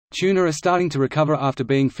Tuna are starting to recover after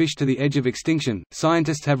being fished to the edge of extinction,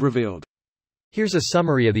 scientists have revealed. Here's a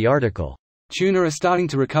summary of the article. Tuna are starting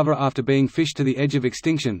to recover after being fished to the edge of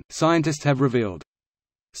extinction, scientists have revealed.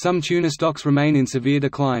 Some tuna stocks remain in severe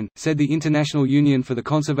decline, said the International Union for the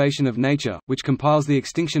Conservation of Nature, which compiles the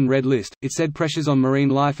Extinction Red List. It said pressures on marine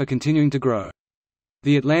life are continuing to grow.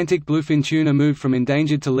 The Atlantic bluefin tuna moved from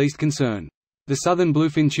endangered to least concern. The southern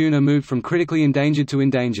bluefin tuna moved from critically endangered to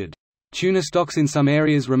endangered. Tuna stocks in some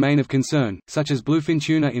areas remain of concern, such as bluefin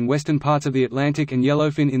tuna in western parts of the Atlantic and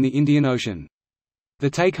yellowfin in the Indian Ocean. The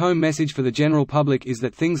take-home message for the general public is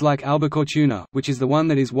that things like albacore tuna, which is the one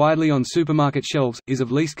that is widely on supermarket shelves, is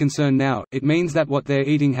of least concern now. It means that what they're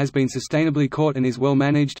eating has been sustainably caught and is well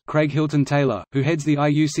managed. Craig Hilton-Taylor, who heads the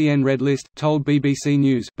IUCN Red List, told BBC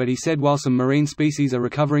News, but he said while some marine species are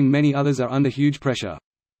recovering, many others are under huge pressure.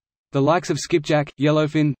 The likes of skipjack,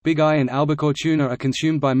 yellowfin, big eye and albacore tuna are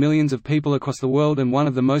consumed by millions of people across the world and one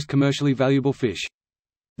of the most commercially valuable fish.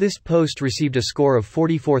 This post received a score of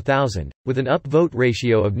 44,000, with an upvote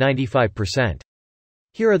ratio of 95%.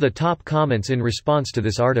 Here are the top comments in response to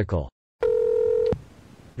this article.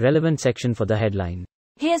 Relevant section for the headline.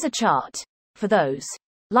 Here's a chart. For those,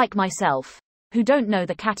 like myself, who don't know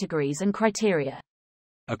the categories and criteria.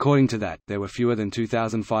 According to that, there were fewer than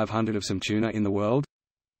 2,500 of some tuna in the world?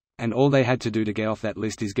 And all they had to do to get off that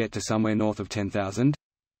list is get to somewhere north of 10,000?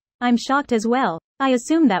 I'm shocked as well. I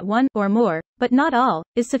assume that one, or more, but not all,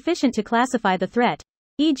 is sufficient to classify the threat.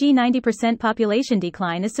 E.g. 90% population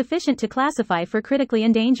decline is sufficient to classify for critically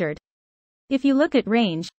endangered. If you look at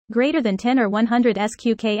range, greater than 10 or 100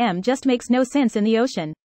 sqkm just makes no sense in the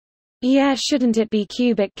ocean. Yeah, shouldn't it be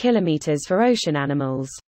cubic kilometers for ocean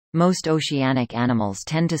animals? Most oceanic animals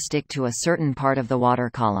tend to stick to a certain part of the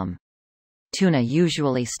water column. Tuna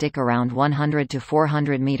usually stick around 100 to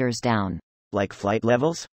 400 meters down. Like flight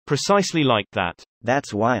levels? Precisely like that.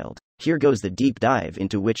 That's wild. Here goes the deep dive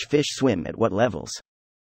into which fish swim at what levels.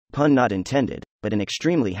 Pun not intended, but an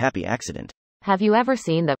extremely happy accident. Have you ever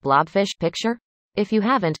seen the blobfish picture? If you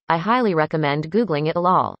haven't, I highly recommend Googling it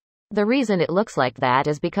lol. The reason it looks like that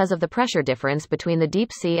is because of the pressure difference between the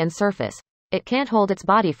deep sea and surface. It can't hold its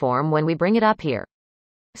body form when we bring it up here.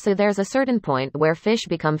 So there's a certain point where fish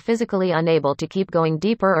become physically unable to keep going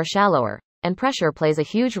deeper or shallower, and pressure plays a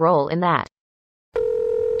huge role in that.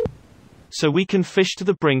 So we can fish to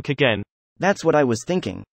the brink again. That's what I was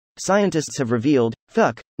thinking. Scientists have revealed,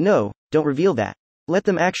 no, don't reveal that. Let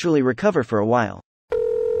them actually recover for a while.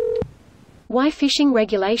 Why fishing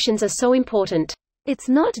regulations are so important. It's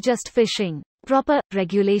not just fishing. Proper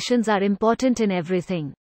regulations are important in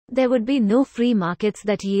everything. There would be no free markets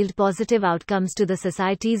that yield positive outcomes to the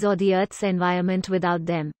societies or the Earth's environment without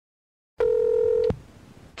them.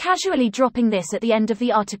 Casually dropping this at the end of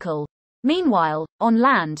the article. Meanwhile, on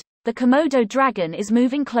land, the Komodo dragon is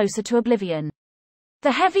moving closer to oblivion.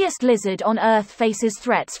 The heaviest lizard on Earth faces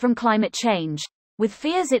threats from climate change, with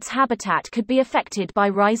fears its habitat could be affected by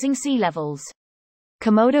rising sea levels.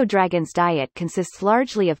 Komodo dragon's diet consists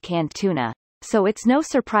largely of canned tuna, so it's no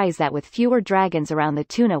surprise that with fewer dragons around, the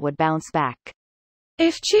tuna would bounce back.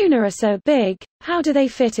 If tuna are so big, how do they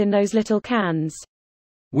fit in those little cans?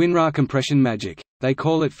 WinRAR compression magic. They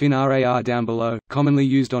call it FinRAR down below, commonly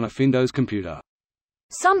used on a Windows computer.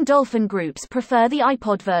 Some dolphin groups prefer the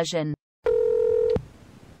iPod version.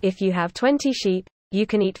 If you have 20 sheep, you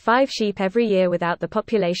can eat 5 sheep every year without the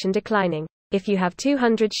population declining. If you have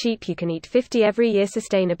 200 sheep, you can eat 50 every year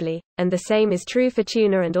sustainably, and the same is true for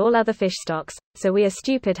tuna and all other fish stocks, so we are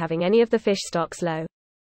stupid having any of the fish stocks low.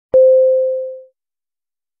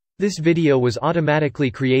 This video was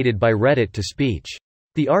automatically created by Reddit to speech.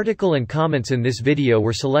 The article and comments in this video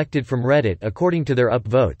were selected from Reddit according to their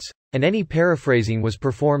upvotes, and any paraphrasing was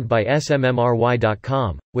performed by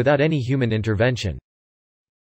smmry.com, without any human intervention.